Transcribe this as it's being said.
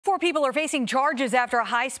Four people are facing charges after a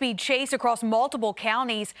high-speed chase across multiple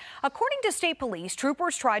counties. According to state police,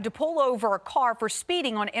 troopers tried to pull over a car for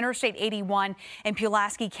speeding on Interstate 81 in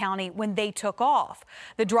Pulaski County when they took off.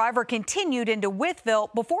 The driver continued into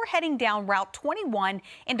Wytheville before heading down Route 21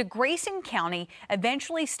 into Grayson County,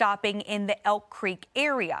 eventually stopping in the Elk Creek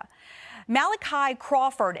area. Malachi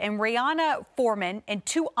Crawford and Rihanna Foreman and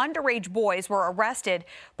two underage boys were arrested.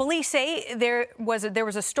 Police say there was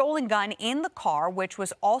a stolen gun in the car, which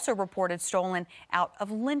was also reported stolen out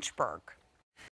of Lynchburg.